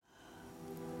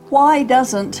Why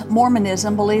doesn't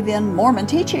Mormonism believe in Mormon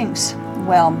teachings?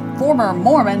 Well, former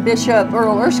Mormon Bishop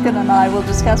Earl Erskine and I will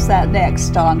discuss that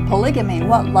next on Polygamy.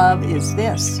 What Love Is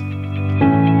This?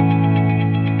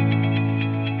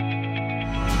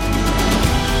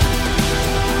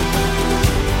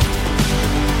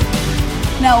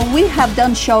 Now, we have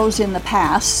done shows in the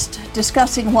past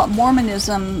discussing what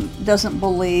Mormonism doesn't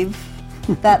believe,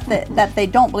 that they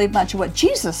don't believe much of what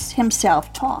Jesus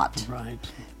himself taught. Right.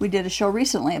 We did a show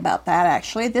recently about that,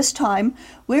 actually. This time,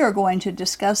 we are going to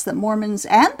discuss that Mormons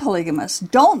and polygamists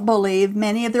don't believe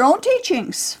many of their own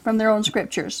teachings from their own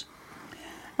scriptures.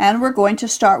 And we're going to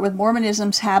start with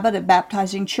Mormonism's habit of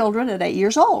baptizing children at 8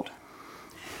 years old.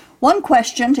 One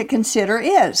question to consider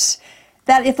is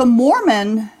that if a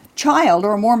Mormon child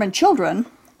or Mormon children,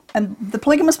 and the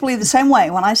polygamists believe the same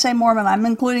way. When I say Mormon, I'm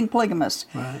including polygamists.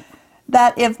 Right.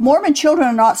 That if Mormon children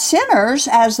are not sinners,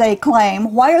 as they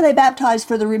claim, why are they baptized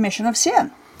for the remission of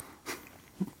sin?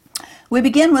 We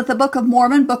begin with the Book of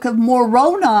Mormon, Book of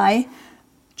Moroni,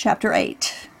 chapter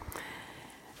 8.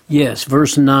 Yes,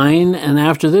 verse 9, and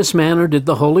after this manner did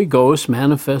the Holy Ghost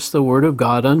manifest the word of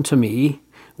God unto me.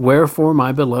 Wherefore,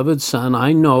 my beloved son,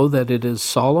 I know that it is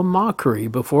solemn mockery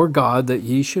before God that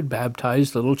ye should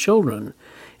baptize little children,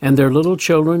 and their little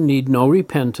children need no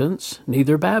repentance,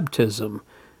 neither baptism.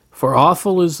 For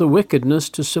awful is the wickedness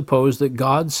to suppose that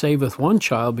God saveth one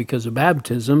child because of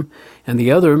baptism, and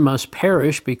the other must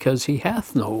perish because he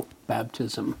hath no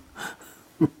baptism.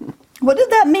 What did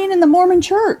that mean in the Mormon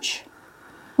church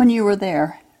when you were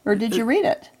there? Or did you read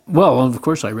it? Well, of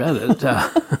course I read it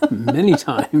many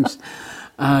times.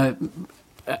 I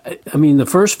mean, the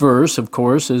first verse, of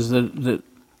course, is that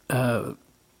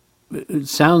it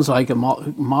sounds like a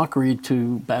mockery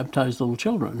to baptize little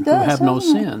children who have no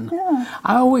sin. Yeah.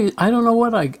 I don't know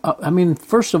what I mean,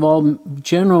 first of all,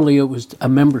 generally it was a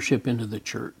membership into the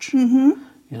church. Mm-hmm.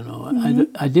 You know, mm-hmm.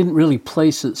 I didn't really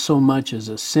place it so much as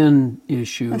a sin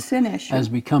issue, as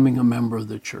becoming a member of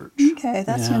the church. Okay,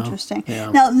 that's interesting.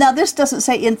 Yeah. Now this doesn't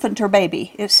say infant or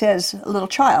baby; it says little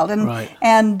child, and right.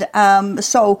 and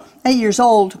so 8 years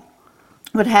old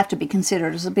would have to be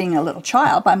considered as being a little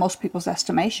child by most people's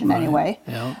estimation, right. anyway.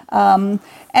 Yeah. And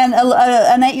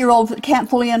an 8-year-old can't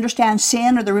fully understand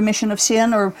sin or the remission of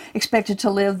sin, or expected to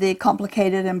live the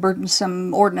complicated and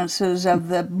burdensome ordinances of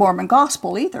the Mormon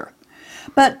gospel either.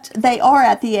 But they are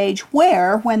at the age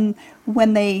where, when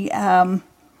they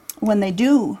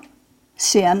do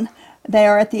sin, they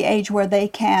are at the age where they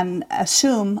can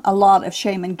assume a lot of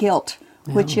shame and guilt,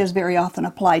 which is very often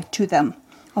applied to them.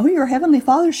 Oh, your Heavenly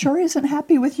Father sure isn't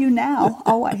happy with you now.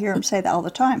 Oh, I hear him say that all the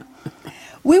time.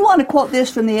 We want to quote this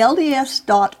from the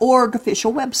LDS.org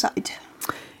official website.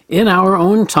 In our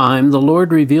own time, the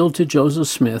Lord revealed to Joseph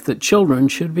Smith that children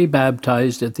should be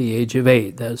baptized at the age of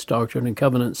 8. That's Doctrine and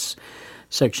Covenants,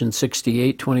 section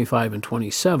 68, 25, and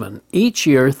 27. Each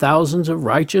year, thousands of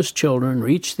righteous children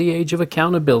reach the age of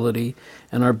accountability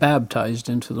and are baptized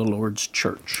into the Lord's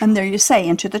church. And there you say,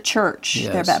 into the church.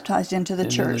 Yes. They're baptized into the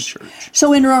church.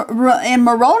 So in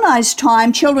Moroni's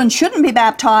time, children shouldn't be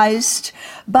baptized,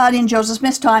 but in Joseph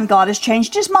Smith's time, God has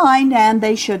changed his mind, and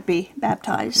they should be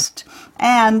baptized.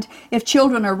 And if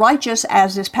children are righteous,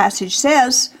 as this passage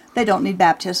says, they don't need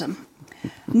baptism.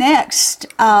 Next,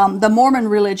 the Mormon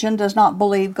religion does not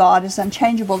believe God is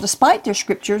unchangeable, despite their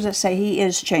scriptures that say he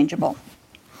is changeable.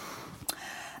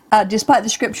 Despite the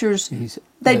scriptures,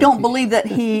 they don't believe that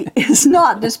he is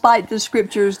not, despite the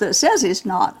scriptures that says he's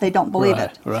not. They don't believe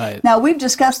it. Right. Now, we've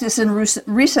discussed this in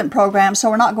recent programs, so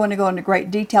we're not going to go into great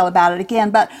detail about it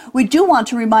again, but we do want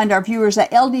to remind our viewers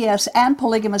that LDS and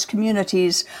polygamous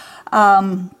communities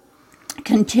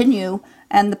continue,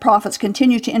 and the prophets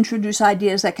continue to introduce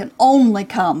ideas that can only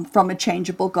come from a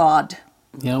changeable God.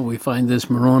 Yeah, we find this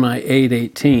Moroni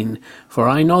 8:18. For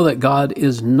I know that God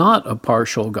is not a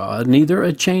partial God, neither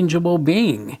a changeable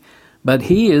being, but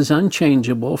he is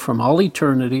unchangeable from all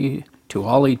eternity to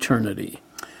all eternity.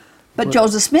 But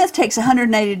Joseph Smith takes a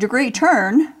 180-degree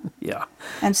turn. Yeah.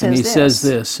 And says and he this. says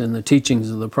this in the teachings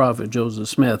of the prophet Joseph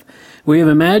Smith. We have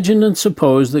imagined and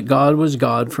supposed that God was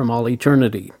God from all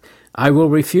eternity. I will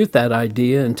refute that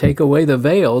idea and take away the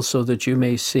veil so that you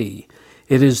may see.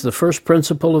 It is the first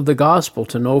principle of the gospel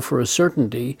to know for a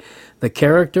certainty the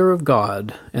character of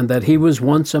God, and that he was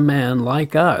once a man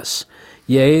like us,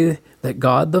 yea, that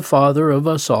God the Father of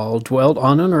us all dwelt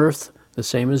on an earth, the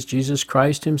same as Jesus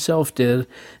Christ himself did,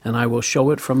 and I will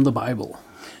show it from the Bible.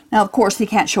 Now, of course, he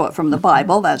can't show it from the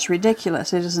Bible. That's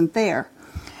ridiculous. It isn't there.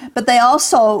 But they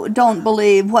also don't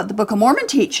believe what the Book of Mormon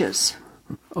teaches.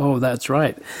 Oh, that's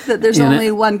right. That there's In only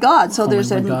it- one God. So only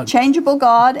there's one a God. changeable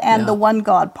God and Yeah. the one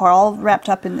God part, all wrapped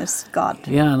up in this God.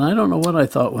 Yeah, and I don't know what I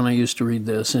thought when I used to read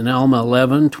this. In Alma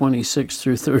 11:26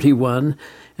 through 31,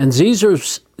 and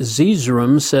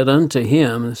Zeezrom said unto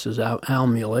him, this is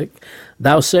Amulek,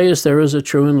 Thou sayest there is a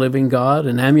true and living God?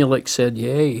 And Amulek said,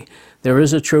 Yea, there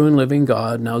is a true and living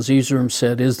God. Now Zeezrom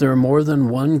said, Is there more than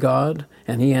one God?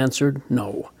 And he answered,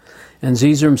 No. And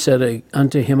Zeezrom said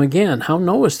unto him again, How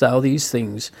knowest thou these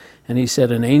things? And he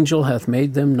said, An angel hath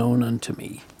made them known unto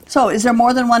me. So is there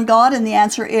more than one God? And the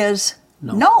answer is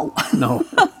no. No.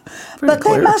 But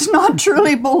they must not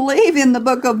truly believe in the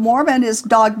Book of Mormon is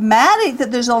dogmatic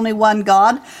that there's only one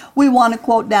God. We want to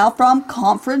quote now from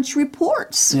conference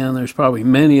reports. Yeah, and there's probably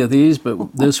many of these,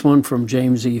 but this one from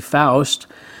James E. Faust.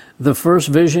 The first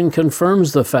vision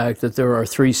confirms the fact that there are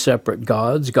three separate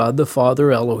gods, God the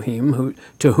Father, Elohim,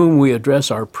 to whom we address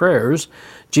our prayers,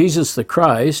 Jesus the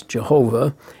Christ,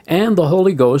 Jehovah, and the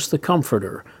Holy Ghost, the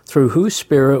Comforter, through whose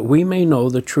spirit we may know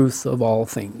the truth of all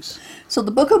things. So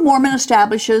the Book of Mormon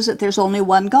establishes that there's only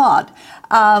one God.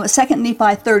 2 Nephi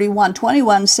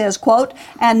 31:21 says, quote,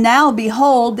 And now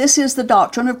behold, this is the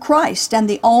doctrine of Christ, and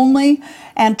the only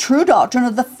and true doctrine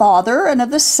of the Father, and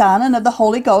of the Son, and of the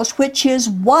Holy Ghost, which is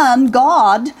one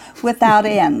God without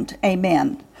end.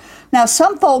 Amen. Now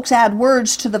some folks add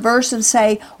words to the verse and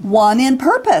say, one in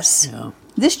purpose. Yeah.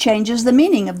 This changes the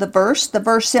meaning of the verse. The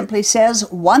verse simply says,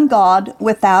 one God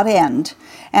without end,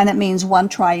 and it means one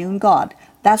triune God.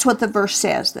 That's what the verse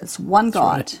says. That's one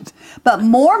God. right. But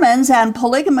Mormons and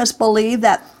polygamists believe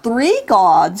that three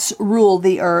gods rule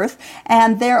the earth,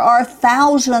 and there are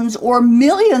thousands or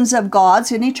millions of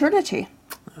gods in eternity.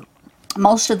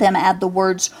 Most of them add the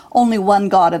words, only one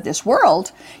God of this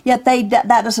world, yet that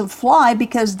doesn't fly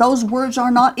because those words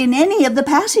are not in any of the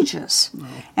passages. No.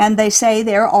 And they say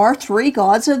there are three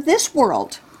gods of this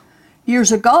world. Years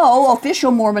ago,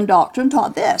 official Mormon doctrine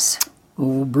taught this.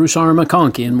 Oh, Bruce R.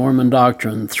 McConkie in Mormon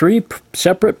Doctrine. Three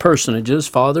separate personages,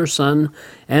 Father, Son,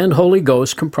 and Holy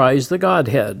Ghost, comprise the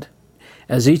Godhead.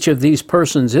 As each of these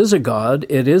persons is a God,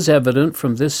 it is evident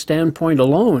from this standpoint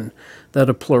alone that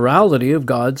a plurality of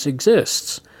gods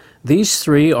exists. These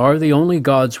three are the only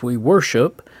gods we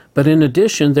worship, but in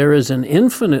addition there is an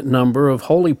infinite number of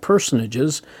holy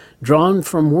personages drawn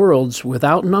from worlds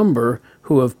without number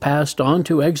who have passed on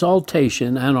to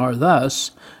exaltation and are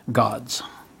thus gods.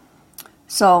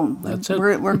 So That's it.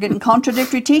 we're getting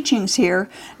contradictory teachings here.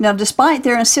 Now, despite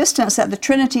their insistence that the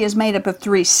Trinity is made up of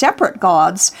three separate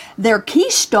gods, their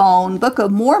keystone Book of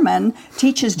Mormon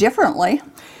teaches differently.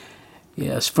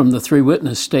 Yes, from the three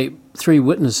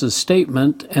witnesses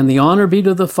statement, and the honor be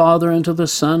to the Father, and to the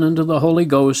Son, and to the Holy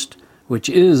Ghost, which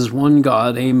is one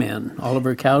God, amen.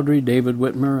 Oliver Cowdery, David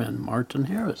Whitmer, and Martin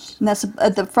Harris. And that's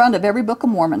at the front of every Book of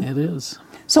Mormon. It is.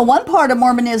 So one part of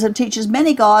Mormonism teaches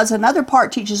many gods, another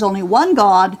part teaches only one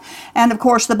God, and of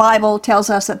course the Bible tells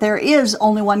us that there is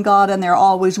only one God and there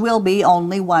always will be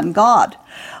only one God.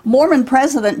 Mormon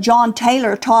President John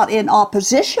Taylor taught in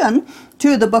opposition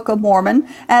to the Book of Mormon,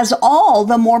 as all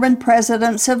the Mormon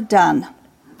presidents have done.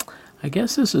 I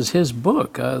guess this is his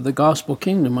book, The Gospel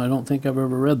Kingdom. I don't think I've ever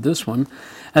read this one.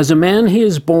 As a man he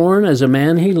is born, as a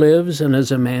man he lives, and as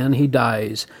a man he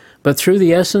dies. But through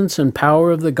the essence and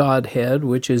power of the Godhead,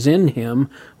 which is in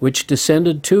him, which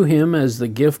descended to him as the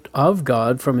gift of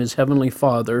God from his heavenly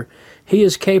Father, he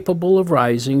is capable of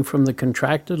rising from the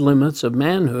contracted limits of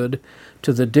manhood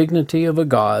to the dignity of a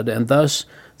God, and thus,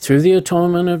 through the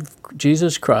atonement of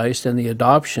Jesus Christ and the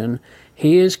adoption,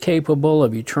 he is capable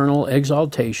of eternal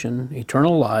exaltation,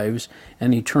 eternal lives,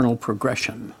 and eternal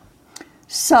progression.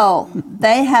 So,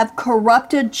 they have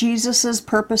corrupted Jesus'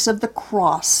 purpose of the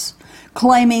cross,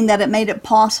 claiming that it made it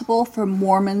possible for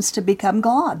Mormons to become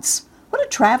gods. What a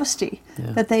travesty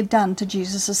that they've done to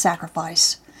Jesus'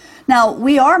 sacrifice. Now,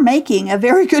 we are making a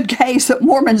very good case that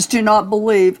Mormons do not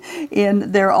believe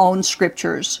in their own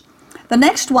scriptures. The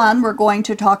next one we're going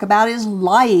to talk about is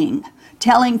lying,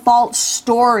 telling false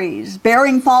stories,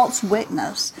 bearing false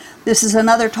witness. This is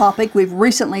another topic we've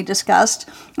recently discussed,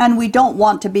 and we don't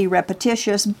want to be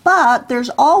repetitious, but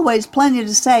there's always plenty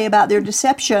to say about their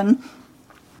deception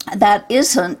that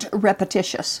isn't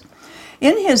repetitious.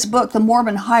 In his book, The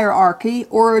Mormon Hierarchy,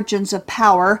 Origins of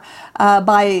Power,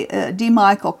 by D.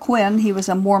 Michael Quinn, he was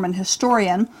a Mormon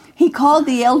historian, he called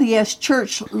the LDS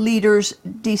church leaders'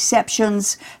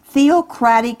 deceptions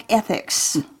theocratic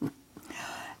ethics.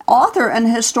 Author and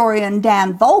historian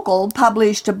Dan Vogel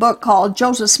published a book called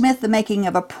Joseph Smith, The Making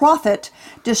of a Prophet,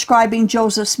 describing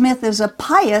Joseph Smith as a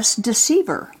pious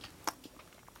deceiver.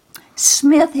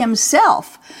 Smith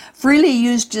himself freely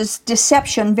used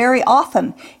deception very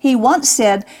often. He once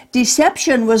said,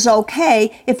 deception was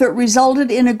okay if it resulted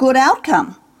in a good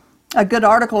outcome. A good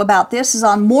article about this is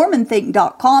on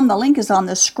MormonThink.com. The link is on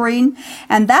the screen.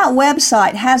 And that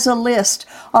website has a list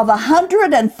of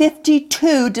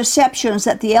 152 deceptions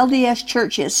that the LDS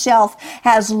Church itself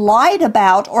has lied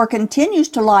about or continues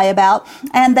to lie about,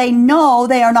 and they know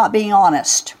they are not being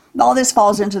honest. All this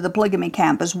falls into the polygamy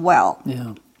camp as well.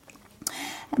 Yeah.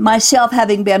 Myself,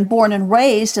 having been born and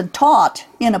raised and taught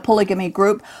in a polygamy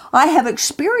group, I have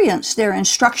experienced their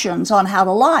instructions on how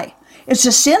to lie. It's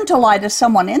a sin to lie to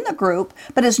someone in the group,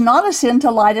 but it's not a sin to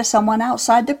lie to someone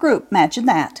outside the group. Imagine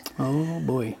that. Oh,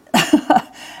 boy.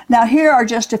 Now, here are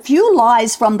just a few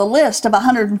lies from the list of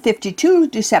 152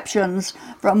 deceptions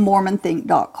from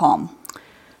MormonThink.com.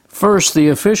 First, the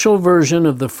official version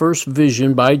of the first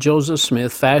vision by Joseph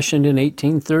Smith, fashioned in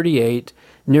 1838,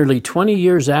 nearly 20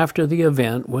 years after the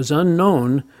event, was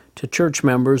unknown to church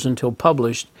members until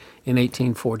published in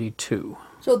 1842.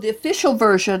 So the official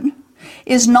version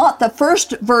is not the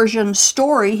first version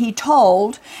story he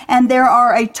told, and there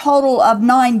are a total of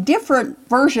 9 different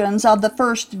versions of the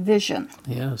first vision.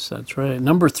 Yes, that's right.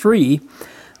 Number 3,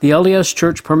 the LDS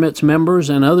Church permits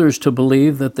members and others to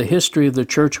believe that the history of the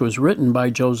church was written by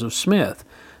Joseph Smith.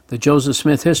 The Joseph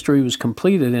Smith history was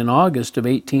completed in August of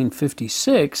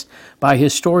 1856 by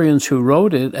historians who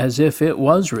wrote it as if it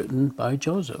was written by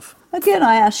Joseph. Again,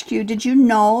 I ask you, did you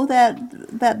know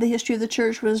that the history of the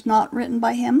church was not written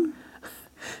by him?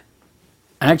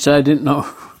 Actually, I didn't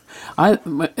know.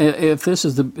 If this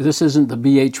isn't the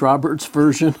B.H. Roberts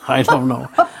version, I don't know.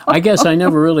 I guess I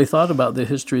never really thought about the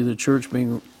history of the church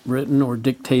being written or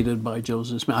dictated by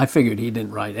Joseph Smith. I figured he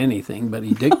didn't write anything, but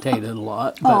he dictated a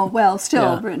lot. But,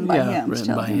 still written by him. Written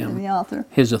still by him. The author.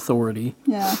 His authority.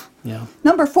 Yeah. Yeah.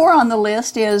 Number 4 on the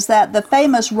list is that the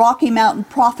famous Rocky Mountain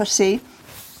prophecy,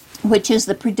 which is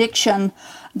the prediction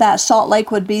that Salt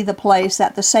Lake would be the place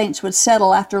that the saints would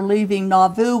settle after leaving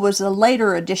Nauvoo, was a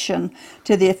later addition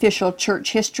to the official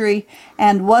church history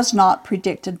and was not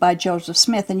predicted by Joseph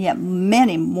Smith, and yet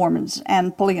many Mormons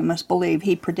and polygamists believe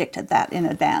he predicted that in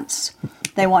advance.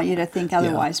 They want you to think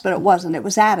otherwise, but it wasn't. It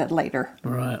was added later.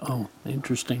 Right. Oh,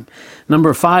 interesting.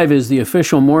 Number 5 is the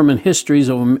official Mormon histories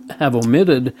have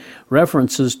omitted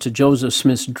references to Joseph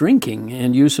Smith's drinking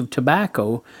and use of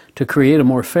tobacco to create a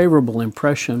more favorable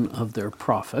impression of their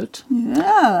prophet.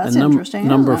 Yeah, that's interesting.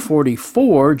 Number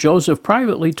 44, Joseph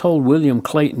privately told William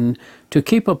Clayton to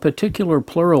keep a particular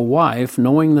plural wife,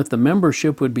 knowing that the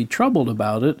membership would be troubled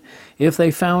about it if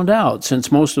they found out,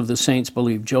 since most of the saints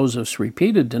believed Joseph's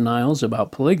repeated denials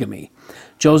about polygamy.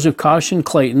 Joseph cautioned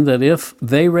Clayton that if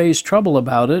they raise trouble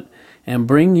about it and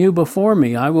bring you before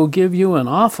me, I will give you an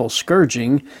awful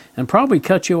scourging and probably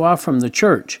cut you off from the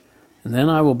church. And then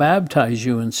I will baptize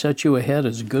you and set you ahead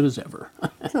as good as ever.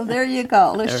 So there you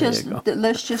go. Let's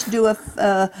just do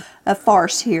a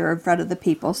farce here in front of the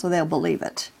people so they'll believe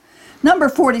it. Number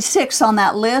 46 on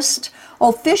that list,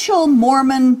 official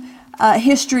Mormon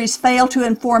histories fail to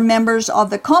inform members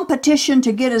of the competition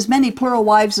to get as many plural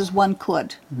wives as one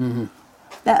could. Mm-hmm.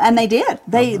 And they did.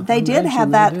 They did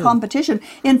have that competition.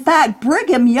 In fact,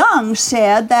 Brigham Young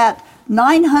said that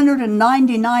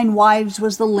 999 wives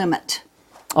was the limit.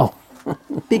 Oh.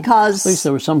 Because at least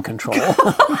there was some control.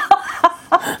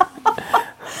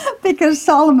 Because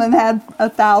Solomon had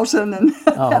 1,000 and they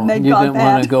got that. You didn't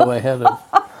want to go ahead of...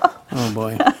 Oh,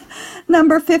 boy.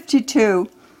 Number 52.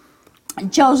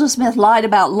 Joseph Smith lied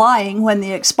about lying when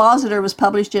the expositor was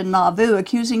published in Nauvoo,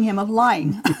 accusing him of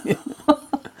lying.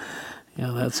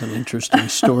 Yeah, that's an interesting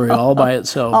story all by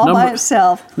itself. By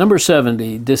itself. Number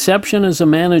 70. Deception as a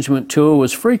management tool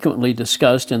was frequently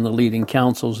discussed in the leading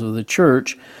councils of the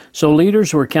church, so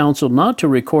leaders were counseled not to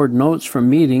record notes from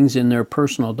meetings in their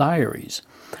personal diaries.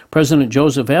 President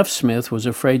Joseph F. Smith was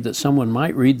afraid that someone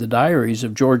might read the diaries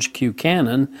of George Q.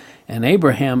 Cannon and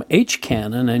Abraham H.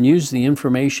 Cannon and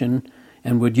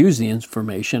would use the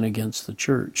information against the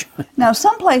church. Now,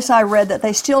 someplace I read that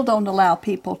they still don't allow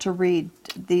people to read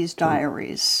these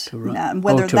diaries.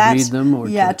 Whether read them or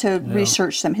to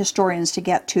research them, historians to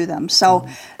get to them. So,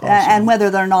 and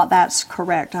whether or not that's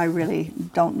correct, I really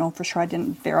don't know for sure. I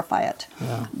didn't verify it.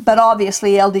 Yeah. But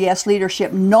obviously, LDS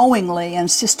leadership knowingly and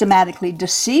systematically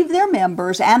deceived their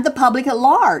members and the public at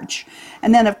large.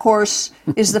 And then, of course,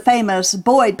 is the famous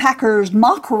Boyd Packer's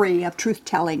mockery of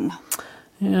truth-telling.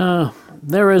 Yeah,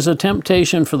 there is a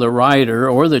temptation for the writer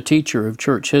or the teacher of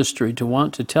church history to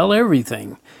want to tell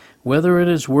everything, whether it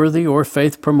is worthy or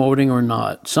faith-promoting or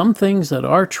not. Some things that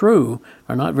are true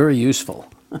are not very useful.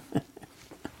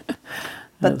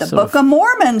 But the Book of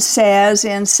Mormon says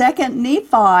in 2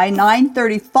 Nephi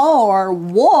 9:34,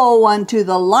 "Woe unto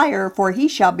the liar, for he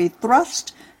shall be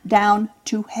thrust down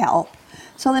to hell."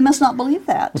 So they must not believe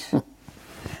that.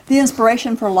 The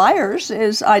inspiration for liars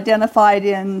is identified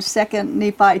in 2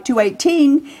 Nephi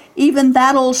 2:18, "Even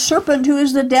that old serpent who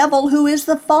is the devil, who is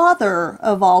the father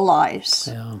of all lies."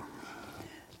 Yeah.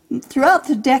 Throughout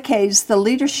the decades, the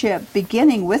leadership,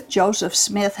 beginning with Joseph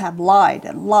Smith, have lied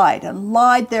and lied and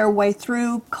lied their way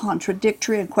through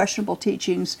contradictory and questionable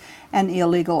teachings and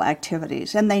illegal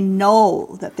activities, and they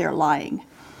know that they're lying.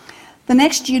 The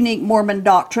next unique Mormon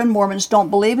doctrine Mormons don't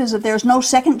believe is that there's no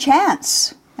second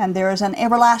chance, and there is an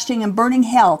everlasting and burning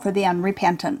hell for the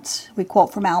unrepentant. We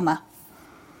quote from Alma.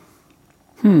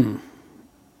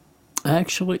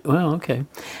 Actually, well, okay.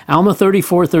 Alma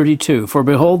 34:32. For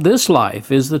behold, this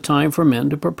life is the time for men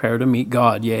to prepare to meet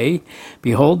God. Yea,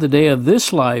 behold, the day of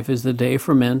this life is the day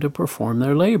for men to perform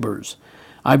their labors.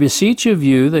 I beseech of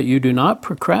you that you do not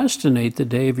procrastinate the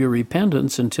day of your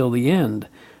repentance until the end.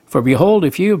 For behold,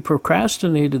 if you have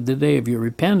procrastinated the day of your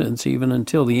repentance even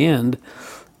until the end,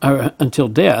 or until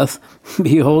death,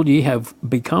 behold, ye have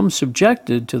become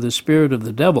subjected to the spirit of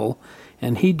the devil,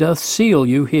 and he doth seal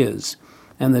you his.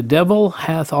 And the devil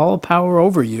hath all power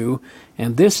over you,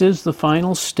 and this is the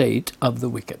final state of the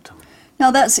wicked.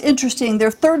 Now that's interesting. Their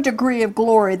third degree of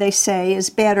glory, they say, is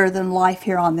better than life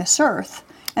here on this earth.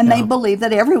 And they believe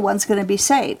that everyone's going to be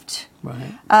saved.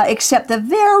 Right. Except the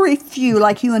very few,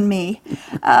 like you and me,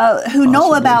 who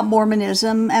know about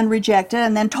Mormonism and reject it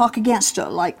and then talk against it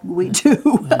like we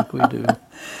do. Like we do.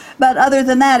 But other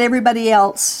than that, everybody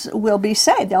else will be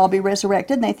saved. They'll be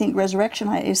resurrected, and they think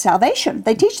resurrection is salvation.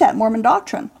 They teach that Mormon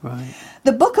doctrine. Right.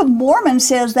 The Book of Mormon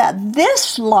says that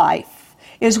this life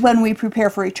is when we prepare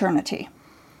for eternity.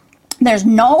 There's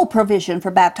no provision for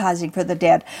baptizing for the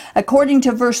dead. According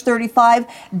to verse 35,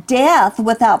 death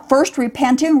without first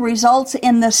repenting results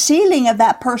in the sealing of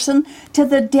that person to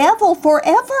the devil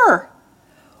forever.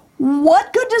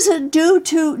 What good does it do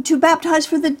to baptize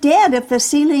for the dead if the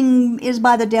sealing is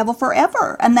by the devil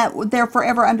forever and that they're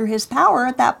forever under his power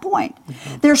at that point?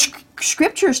 Their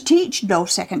scriptures teach no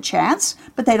second chance,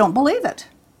 but they don't believe it.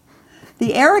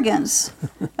 The arrogance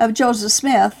of Joseph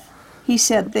Smith, he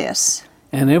said this.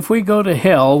 And if we go to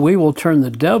hell, we will turn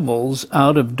the devils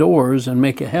out of doors and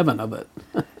make a heaven of it.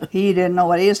 He didn't know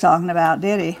what he was talking about,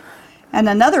 did he? And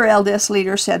another LDS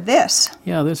leader said this.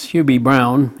 Yeah, this is Hugh B.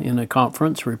 Brown in a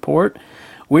conference report.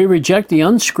 We reject the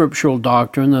unscriptural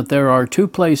doctrine that there are two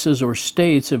places or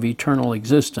states of eternal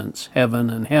existence, heaven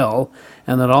and hell,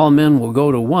 and that all men will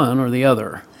go to one or the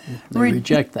other. They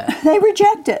reject that. They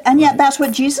reject it. And yet that's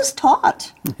what Jesus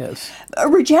taught. Yes.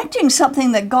 Rejecting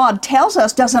something that God tells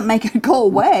us doesn't make it go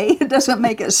away. It doesn't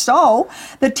make it so.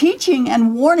 The teaching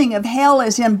and warning of hell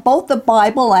is in both the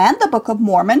Bible and the Book of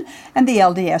Mormon, and the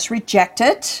LDS reject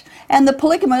it, and the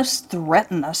polygamists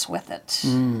threaten us with it.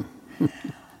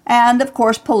 And, of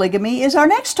course, polygamy is our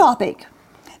next topic.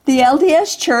 The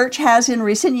LDS Church has in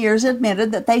recent years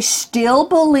admitted that they still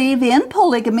believe in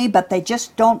polygamy, but they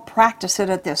just don't practice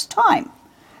it at this time.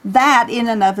 That, in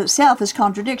and of itself, is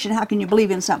contradiction. How can you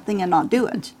believe in something and not do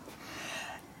it?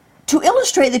 To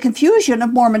illustrate the confusion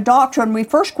of Mormon doctrine, we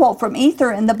first quote from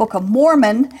Ether in the Book of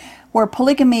Mormon, where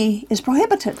polygamy is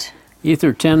prohibited.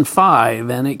 Ether 10:5,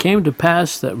 and it came to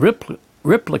pass that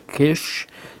Riplikish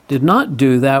did not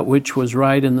do that which was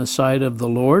right in the sight of the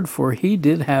Lord, for he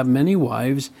did have many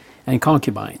wives and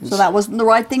concubines. So that wasn't the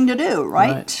right thing to do,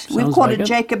 right? We've quoted like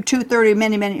Jacob 2:30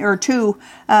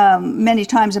 many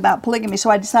times about polygamy, so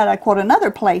I decided I'd quote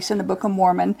another place in the Book of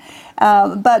Mormon.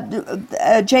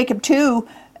 But Jacob 2,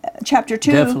 chapter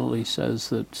 2... definitely says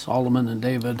that Solomon and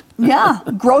David... yeah,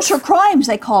 grosser crimes,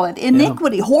 they call it.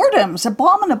 Iniquity, whoredoms,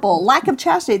 abominable, lack of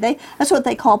chastity. That's what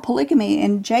they call polygamy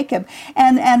in Jacob.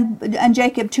 And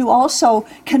Jacob 2 also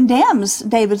condemns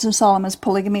David's and Solomon's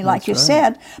polygamy, like you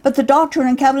said. But the Doctrine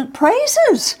and Covenant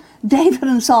praises David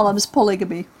and Solomon's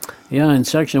polygamy. Yeah, in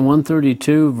section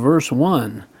 132, verse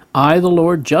 1, I, the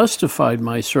Lord, justified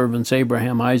my servants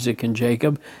Abraham, Isaac, and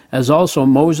Jacob, as also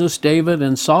Moses, David,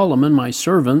 and Solomon, my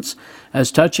servants,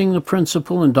 as touching the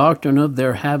principle and doctrine of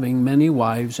their having many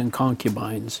wives and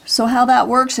concubines. So how that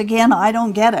works, again, I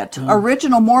don't get it.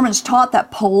 Original Mormons taught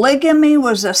that polygamy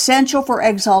was essential for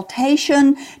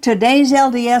exaltation. Today's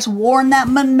LDS warn that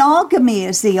monogamy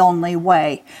is the only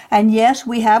way. And yes,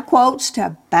 we have quotes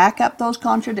to back up those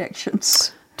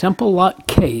contradictions. Temple Lot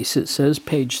Case, it says,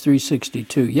 page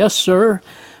 362. Yes, sir.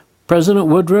 President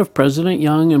Woodruff, President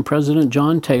Young, and President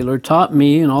John Taylor taught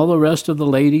me and all the rest of the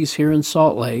ladies here in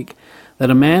Salt Lake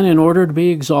that a man, in order to be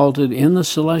exalted in the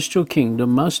celestial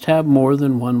kingdom, must have more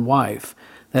than one wife.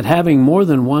 that having more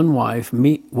than one wife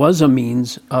was a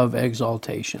means of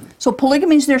exaltation. So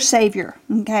polygamy is their savior.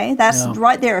 Okay, that's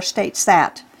right there states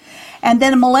that. And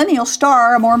then a Millennial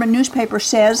Star, a Mormon newspaper,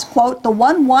 says, quote, "The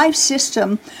one-wife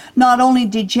system not only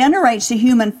degenerates the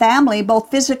human family, both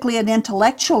physically and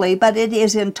intellectually, but it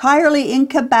is entirely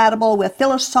incompatible with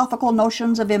philosophical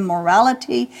notions of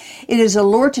immorality. It is a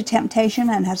lure to temptation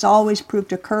and has always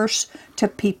proved a curse to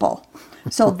people."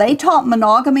 So they taught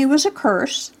monogamy was a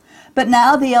curse, but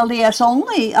now the LDS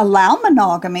only allow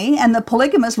monogamy, and the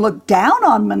polygamists look down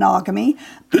on monogamy.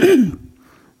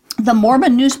 The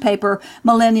Mormon newspaper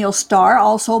Millennial Star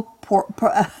also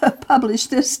published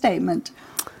this statement.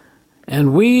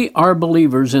 And we are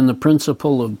believers in the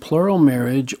principle of plural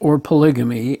marriage or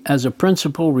polygamy as a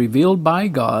principle revealed by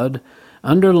God,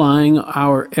 underlying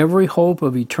our every hope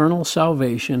of eternal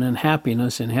salvation and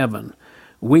happiness in heaven.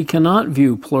 We cannot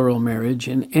view plural marriage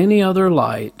in any other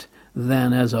light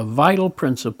than as a vital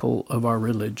principle of our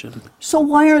religion. So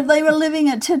why are they living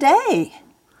it today?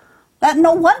 That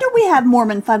no wonder we have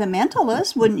Mormon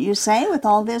fundamentalists, wouldn't you say, with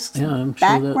all this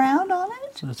background on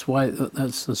it? That's why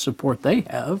that's the support they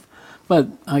have. But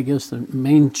I guess the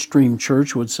mainstream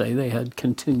church would say they had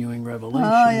continuing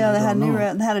revelation. Oh yeah,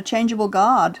 they had a changeable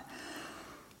God.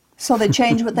 So they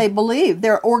change what they believe.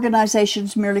 Their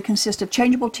organizations merely consist of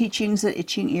changeable teachings that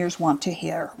itching ears want to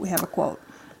hear. We have a quote.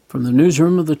 From the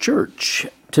newsroom of the church.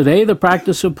 Today, the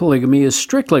practice of polygamy is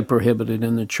strictly prohibited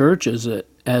in the church as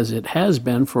it has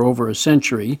been for over a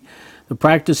century. The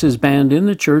practice is banned in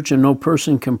the church, and no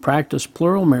person can practice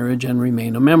plural marriage and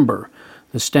remain a member.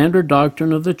 The standard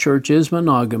doctrine of the church is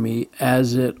monogamy,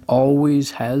 as it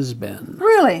always has been.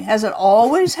 Really, as it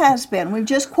always has been. We've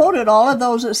just quoted all of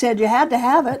those that said you had to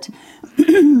have it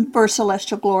for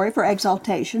celestial glory, for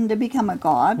exaltation, to become a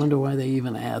god. I wonder why they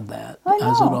even add that, I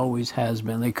know. as it always has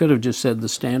been. They could have just said the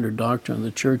standard doctrine of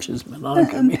the church is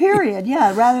monogamy. Period,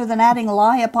 yeah, rather than adding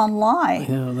lie upon lie.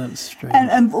 Yeah, that's strange.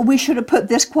 And we should have put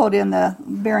this quote in the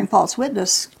bearing false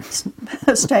witness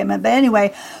statement. But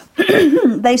anyway,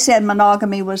 they said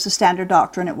monogamy was the standard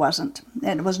doctrine. It wasn't.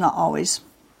 It was not always.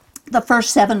 The first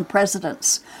 7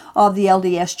 presidents of the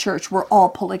LDS Church were all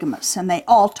polygamous, and they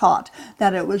all taught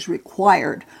that it was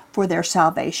required for their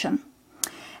salvation.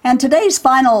 And today's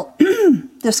final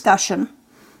discussion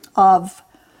of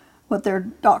what their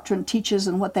doctrine teaches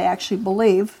and what they actually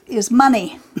believe is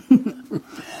money.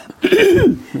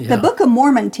 The Book of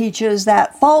Mormon teaches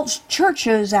that false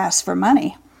churches ask for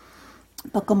money.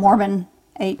 Book of Mormon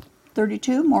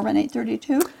 8:32, Mormon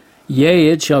 8:32. Yea,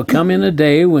 it shall come in a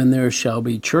day when there shall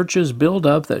be churches built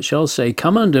up that shall say,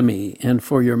 Come unto me, and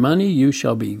for your money you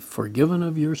shall be forgiven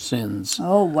of your sins.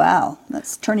 Oh, wow.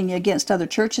 That's turning against other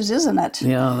churches, isn't it?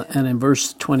 Yeah, and in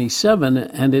verse 27,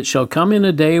 And it shall come in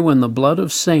a day when the blood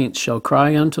of saints shall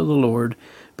cry unto the Lord,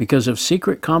 because of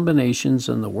secret combinations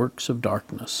and the works of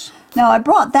darkness. Now, I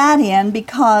brought that in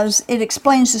because it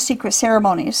explains the secret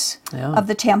ceremonies of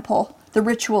the temple, the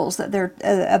rituals that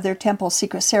of their temple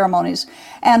secret ceremonies.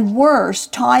 And worse,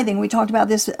 tithing, we talked about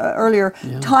this earlier,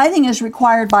 tithing is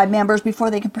required by members before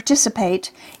they can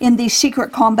participate in these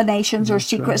secret combinations or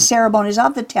secret ceremonies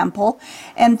of the temple.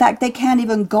 In fact, they can't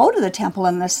even go to the temple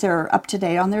unless they're up to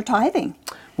date on their tithing.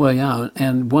 Well, yeah,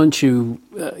 and once you,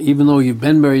 even though you've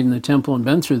been buried in the temple and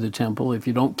been through the temple, if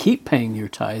you don't keep paying your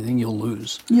tithing, you'll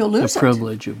lose the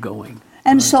privilege of going.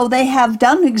 And so they have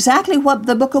done exactly what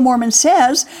the Book of Mormon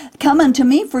says, come unto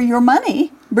me for your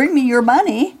money, bring me your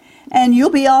money, and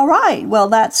you'll be all right. Well,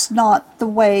 that's not the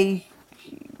way.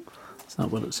 It's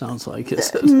not what it sounds like,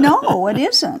 is it? No, it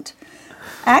isn't.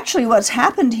 Actually, what's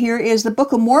happened here is the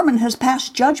Book of Mormon has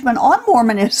passed judgment on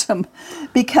Mormonism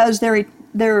because their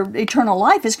eternal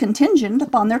life is contingent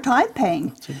upon their tithe paying.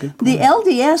 That's a good point. The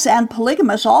LDS and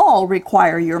polygamists all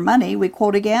require your money. We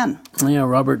quote again. Yeah,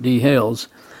 Robert D. Hales.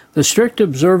 The strict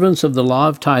observance of the law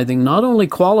of tithing not only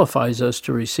qualifies us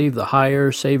to receive the higher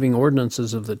saving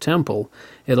ordinances of the temple,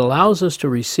 it allows us to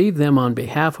receive them on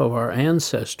behalf of our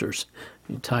ancestors.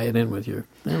 You tie it in with your...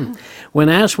 When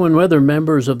asked whether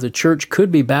members of the church could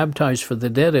be baptized for the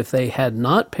dead if they had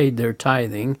not paid their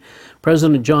tithing,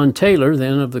 President John Taylor,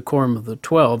 then of the Quorum of the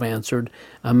 12, answered,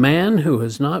 "A man who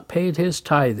has not paid his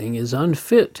tithing is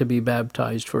unfit to be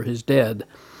baptized for his dead.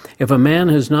 If a man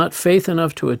has not faith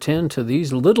enough to attend to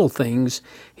these little things,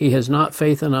 he has not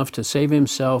faith enough to save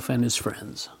himself and his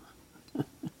friends."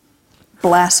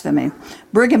 Blasphemy.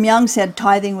 Brigham Young said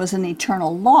tithing was an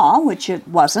eternal law, which it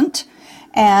wasn't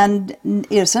and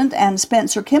isn't, and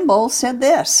Spencer Kimball said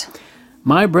this.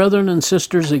 My brethren and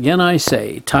sisters, again I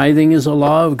say, tithing is a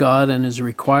law of God and is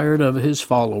required of his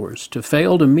followers. To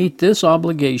fail to meet this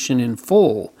obligation in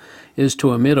full is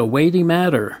to omit a weighty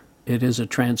matter. It is a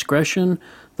transgression.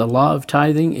 The law of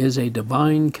tithing is a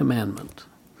divine commandment.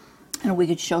 And we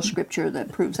could show scripture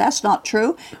that proves that's not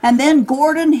true. And then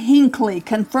Gordon Hinckley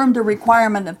confirmed the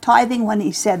requirement of tithing when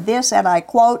he said this, and I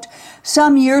quote,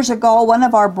 "Some years ago, one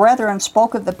of our brethren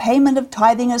spoke of the payment of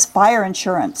tithing as fire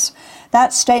insurance.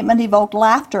 That statement evoked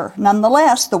laughter.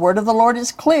 Nonetheless, the word of the Lord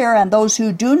is clear, and those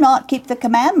who do not keep the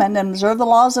commandment and observe the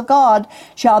laws of God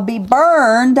shall be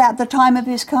burned at the time of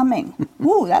his coming."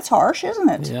 Ooh, that's harsh, isn't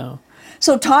it? Yeah.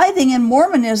 So tithing in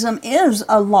Mormonism is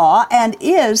a law and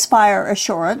is fire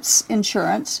insurance,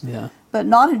 Yeah. but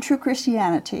not in true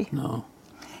Christianity. No.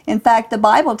 In fact, the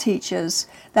Bible teaches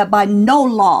that by no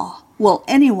law will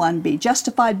anyone be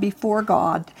justified before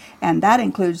God, and that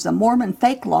includes the Mormon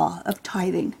fake law of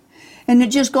tithing. And it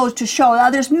just goes to show,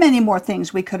 now there's many more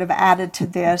things we could have added to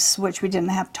this, which we didn't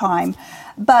have time,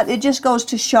 but it just goes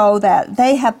to show that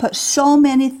they have put so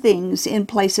many things in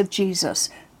place of Jesus.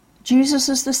 Jesus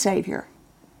is the Savior.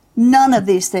 None of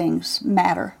these things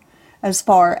matter as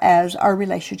far as our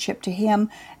relationship to Him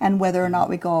and whether or not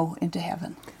we go into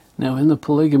heaven. Now, in the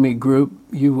polygamy group,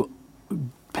 you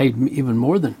paid even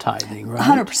more than tithing, right?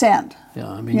 100%. Yeah,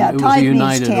 I mean, Yeah, it was a tithe means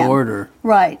united 10. order.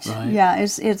 Right. Right. Yeah,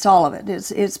 it's all of it.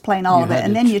 It's plain all You of it. had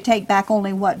And to then you take back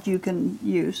only what you can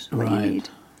use, what you Right. need.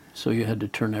 So you had to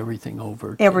turn everything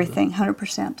over. to Everything,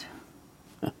 100%.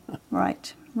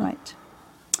 Right.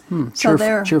 So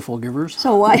they're cheerful givers.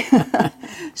 so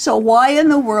why in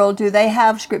the world do they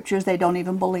have scriptures they don't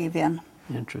even believe in?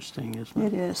 Interesting, isn't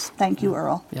It it? is. Thank you,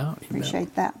 Earl. Yeah, you bet.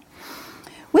 Appreciate that.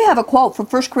 We have a quote from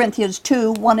 1 Corinthians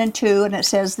 2, 1 and 2, and it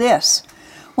says this: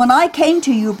 "When I came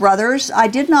to you, brothers, I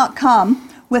did not come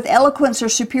with eloquence or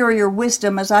superior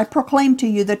wisdom as I proclaimed to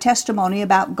you the testimony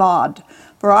about God.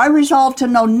 For I resolved to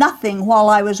know nothing while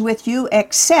I was with you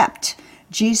except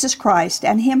Jesus Christ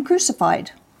and Him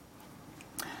crucified."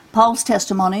 Paul's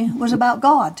testimony was about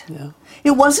God. Yeah.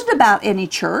 It wasn't about any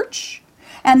church.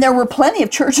 And there were plenty of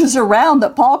churches around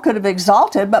that Paul could have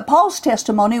exalted, but Paul's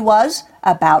testimony was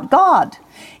about God.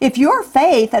 If your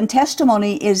faith and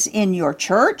testimony is in your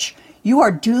church, you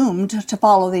are doomed to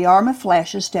follow the arm of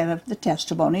flesh instead of the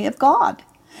testimony of God.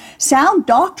 Sound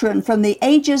doctrine from the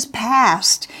ages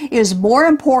past is more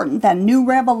important than new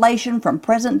revelation from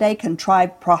present-day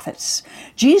contrived prophets.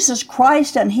 Jesus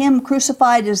Christ and Him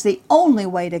crucified is the only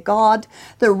way to God.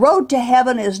 The road to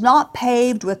heaven is not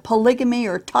paved with polygamy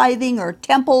or tithing or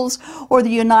temples or the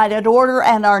United Order,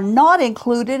 and are not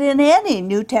included in any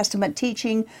New Testament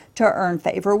teaching to earn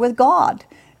favor with God.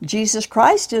 Jesus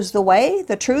Christ is the way,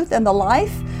 the truth, and the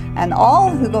life, and all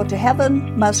who go to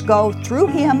heaven must go through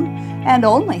Him and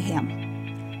only Him.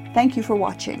 Thank you for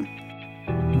watching.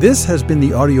 This has been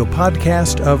the audio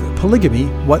podcast of Polygamy,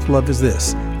 What Love Is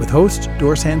This? With host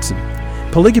Doris Hanson.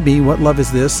 Polygamy, What Love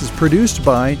Is This? Is produced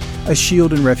by A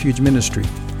Shield and Refuge Ministry.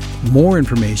 More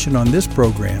information on this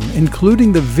program,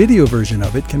 including the video version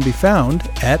of it, can be found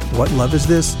at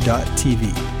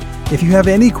whatloveisthis.tv. If you have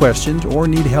any questions or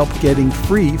need help getting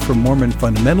free from Mormon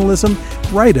fundamentalism,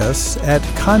 write us at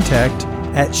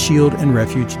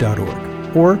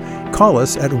contact@shieldandrefuge.org or call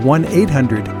us at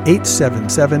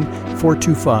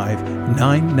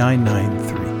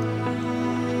 1-800-877-425-9993.